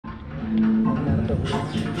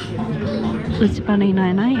It's about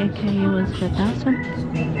 899, aka it was 5,000.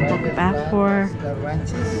 Welcome back for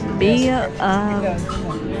me,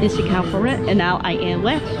 discount for it, and now I am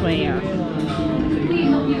Westware. We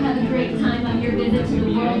hope you have a great time on your visit to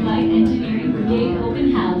the Worldwide Engineering Brigade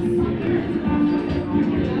Open House.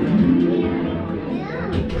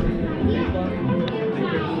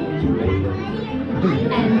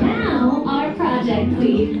 And now, our project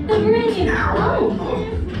lead, the brilliant,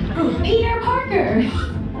 Peter Parker.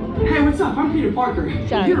 Hey, what's up? I'm Peter Parker.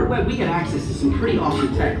 Here at Web, we get access to some pretty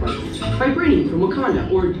awesome tech, like vibranium from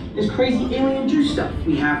Wakanda, or this crazy alien juice stuff.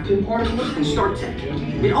 We have pin particles and Stark Tech.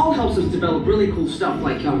 It all helps us develop really cool stuff,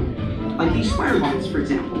 like these spider bots, for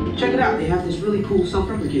example. Check it out. They have this really cool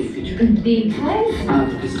self-replicating feature.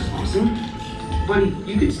 This is awesome. Buddy,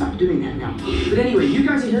 you could stop doing that now. But anyway, you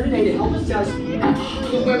guys are here today to help us test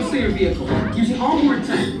the web slinger vehicle. Using onboard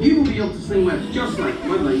tech, you will be able to sling webs just like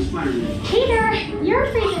my buddy Spider-Man. Peter, your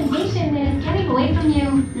presentation is getting away from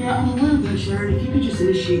you. Yeah, I'm aware of that, Sharon. If you could just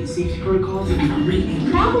initiate the safety protocols, it'd be great.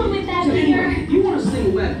 Problem with that, So Peter? anyway, if you want to sling a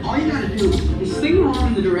web, all you gotta do is sling your arm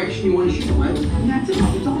in the direction you want to shoot the web, and that's it.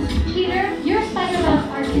 It's all. Peter, your spider bots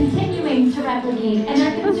are continuing to replicate and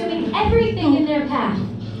are consuming everything in their path.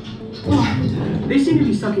 They seem to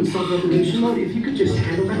be stuck in self-replication mode. If you could just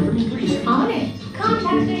handle that for me, please. On it.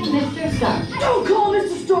 Contacting Mr. Stark. Don't call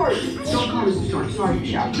Mr. Stark! Don't call Mr. Stark. Sorry to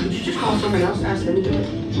shout. Could you just call someone else and ask them to do it?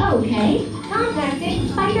 Okay. Contacting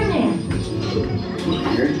Spider-Man.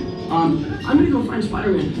 Weird. I'm gonna go find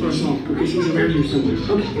Spider-Man for us all, because he's around here somewhere.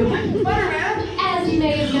 Okay, goodbye. Spider-Man! As you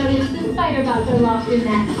may have noticed, the spider bots are locked in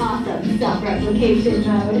that awesome self-replication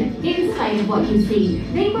mode. In spite of what you see,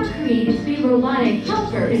 they were created to be robotic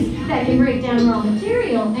helpers that can break down raw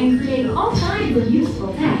material and create all kinds of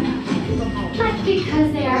useful tech. But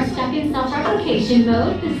because they are stuck in self-replication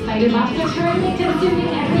mode, the spider bots are currently consuming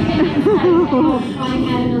everything in sight and multiplying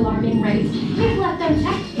at an alarming rate. If left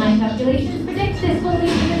unchecked, my calculations predict this will lead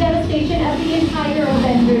to the devastation of the entire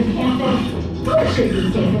Avengers campus. Or should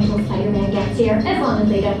be safe until Spider-Man gets here, as long as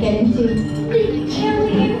they don't get into the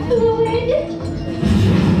alien fluid.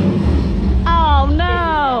 Oh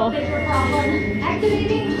no! Bigger problem.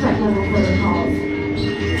 Activating threat level protocols.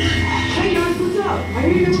 Hey guys, what's up? I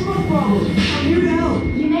hear you have a phone problem. I'm here to help.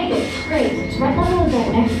 You made it. Great. Threat level is at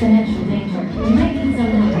exponential danger. We might need some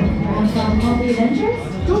help. Perhaps I'll call the Avengers?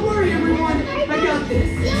 Don't worry, everyone. I got this.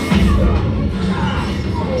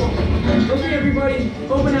 Okay, everybody.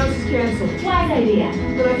 Open house is canceled. Wise idea.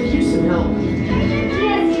 But I could use some help.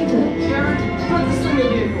 Yes, you could. Sharon, put the slinger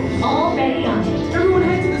vehicles. Already on it. Everyone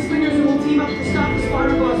head to the slingers and we'll team up to stop the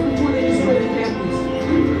spider bots before they destroy the campus.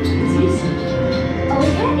 It's easy.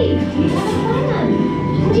 Okay, we have a plan.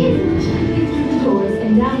 Please through the doors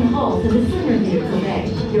and down the hall to the slinger vehicle bay.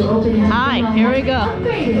 Your open house Hi, here we go.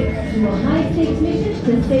 Upgraded to a high-stakes mission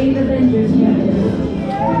to save Avengers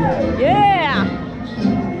campus. Yeah!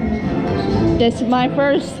 This is my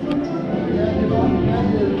first.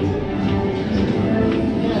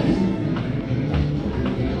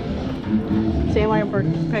 See my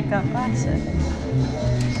pick up glasses.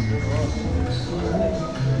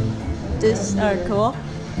 This are cool.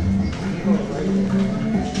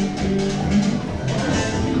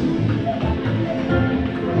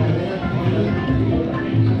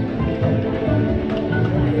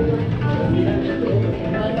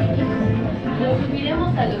 Los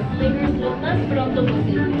subiremos a los slingers lo más pronto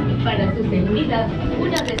posible. Para su seguridad,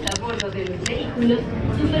 una vez a bordo de los vehículos,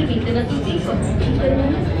 supervisen a sus hijos y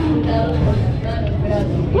permanezcan juntados por sus manos,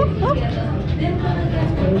 brazos y piernas dentro del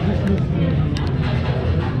transporte.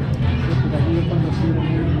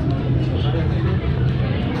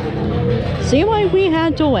 See why we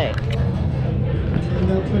had to wait.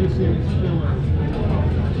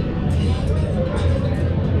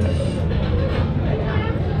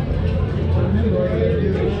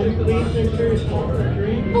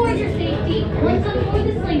 For your safety, once on board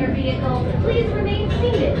the slinger vehicle, please remain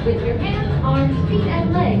seated with your hands, arms, feet,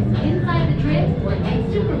 and legs inside the trim or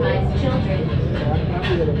unsupervised children.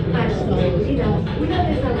 Para su seguridad, una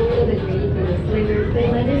vez a bordo del vehículo slinger,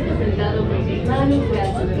 permanezca sentado con sus manos,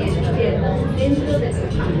 brazos, pies y piernas dentro de su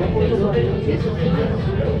superficie sostenida.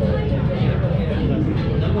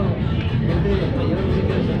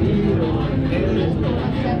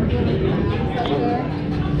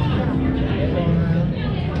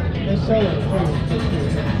 They sell it.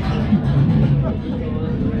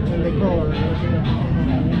 And they call it.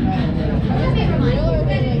 Let me remind you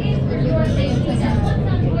that it is for your safety that once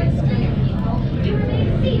on board slinger vehicle, you remain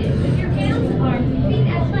seated with your hands, arms, feet,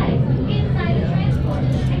 and legs inside the transport,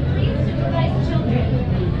 and please supervise children.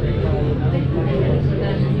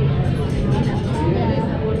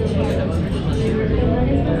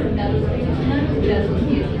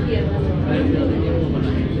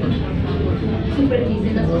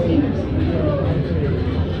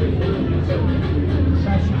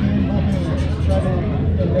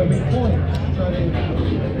 point. So they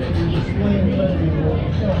swing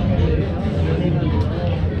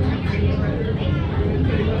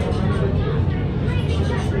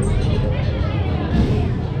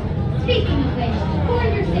Speaking of which, for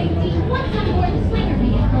your safety, once on board the slinger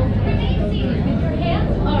vehicle, remain seated with your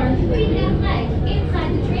hands, arms, feet, and legs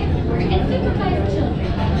inside the transport and supervise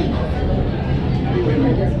children.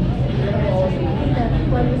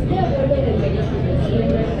 Cuando esté a bordo del vehículo,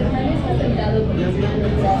 permanezca sentado con las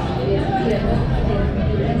manos, brazos, pies, piernas dentro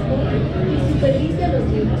del transporte y supervise a los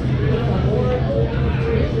niños, por favor.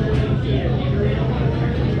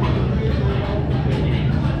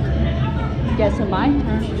 Guess it's my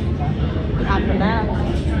turn. After that.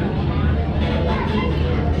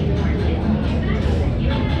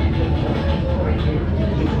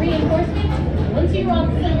 Reinforcements, once you're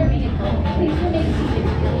on the slinger vehicle, please remain seated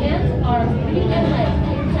with your hands, arms, feet, and legs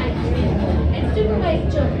inside the vehicle and supervise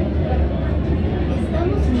children.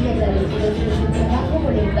 Estamos muy agradecidos por su trabajo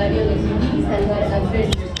voluntario de subir y salvar a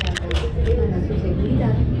adversos. Para su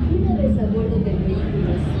seguridad, una vez a bordo del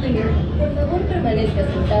vehículo Slinger, por favor permanezca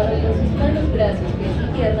sentado con sus manos, brazos, pies y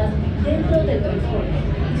piernas dentro del transporte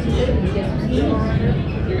y supervise a sus niños.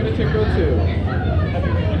 You're gonna take row 2.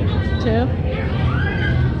 2.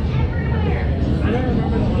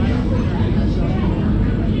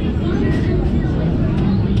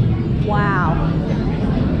 Wow.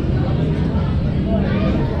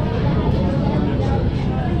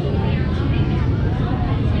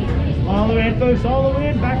 all the way in, folks, all the way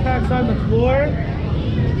in. Backpacks on the floor.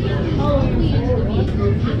 Follow me into the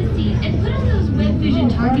vehicle, have a seat, and put on those web vision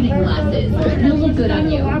targeting glasses. They'll look good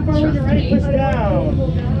on you. Lap over, get ready, push down.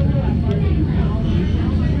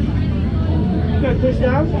 Good, push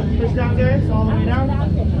down, guys, all the way down.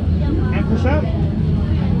 And push up.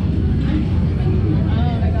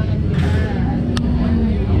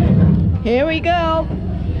 Here we go.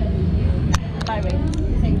 Bye,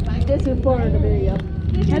 this is for the video.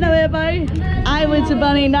 Hello, everybody. I was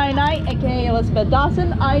Bunny 99, aka Elizabeth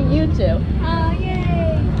Dawson on YouTube. Oh, yay!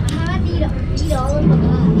 Eat all of them.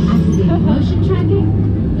 Activating motion tracking,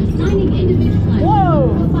 assigning individualized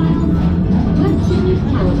Whoa. profiles, question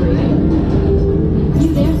calibrated. You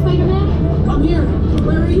there, Spider-Man? I'm here.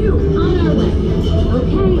 Where are you? On our way.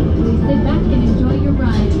 Okay, please sit back and enjoy your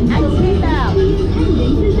ride until I see that.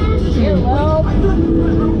 pending disaster. Hello. I thought the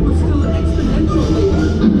road was still exponential.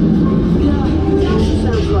 Yeah, disaster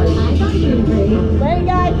sounds right. I thought you were great. Wait,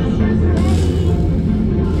 guys.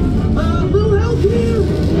 Little help here.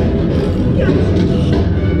 Yes.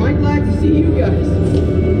 I'm glad to see you guys.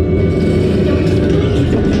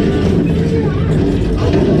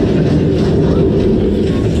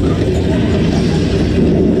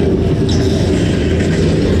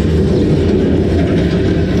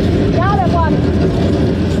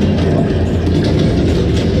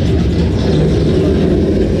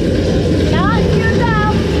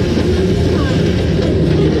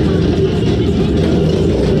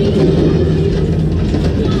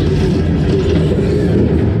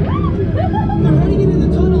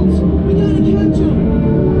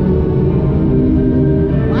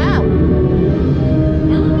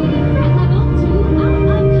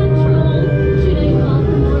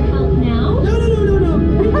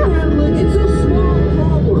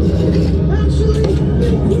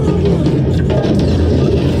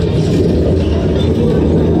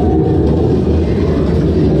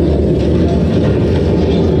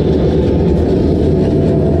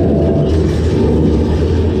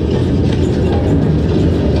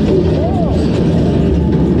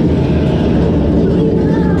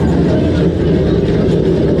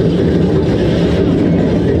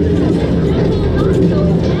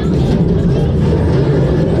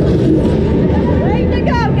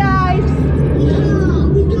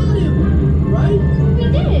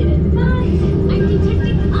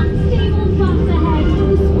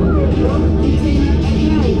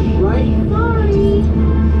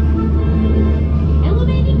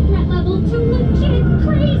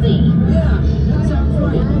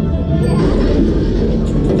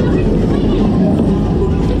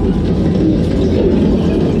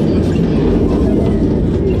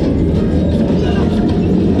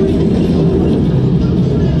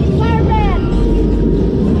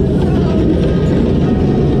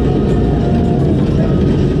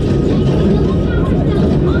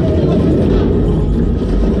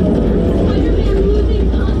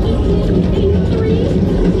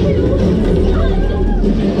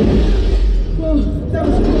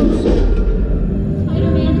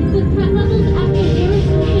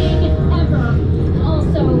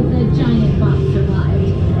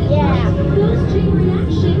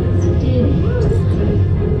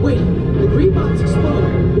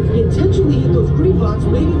 So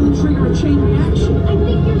maybe we'll trigger a chain reaction. I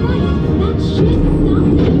think you're right. That should stop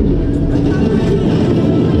them.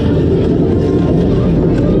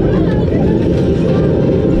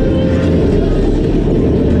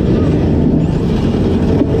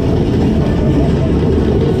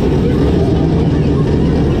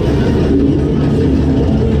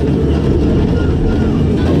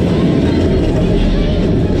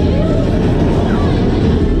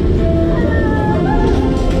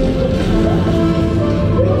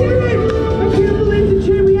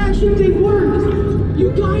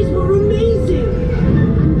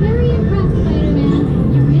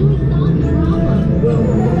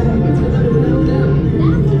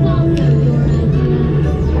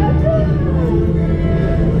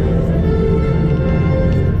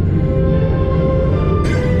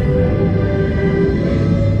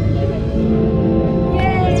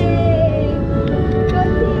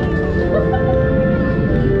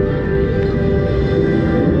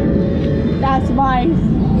 That's my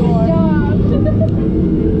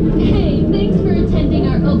Hey, thanks for attending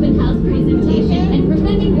our open house presentation and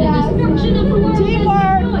preventing the destruction of the world.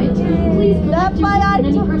 Teamwork. Please collect your my and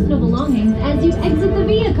any personal belongings as you exit the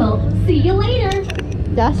vehicle. See you later.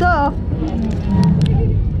 That's all.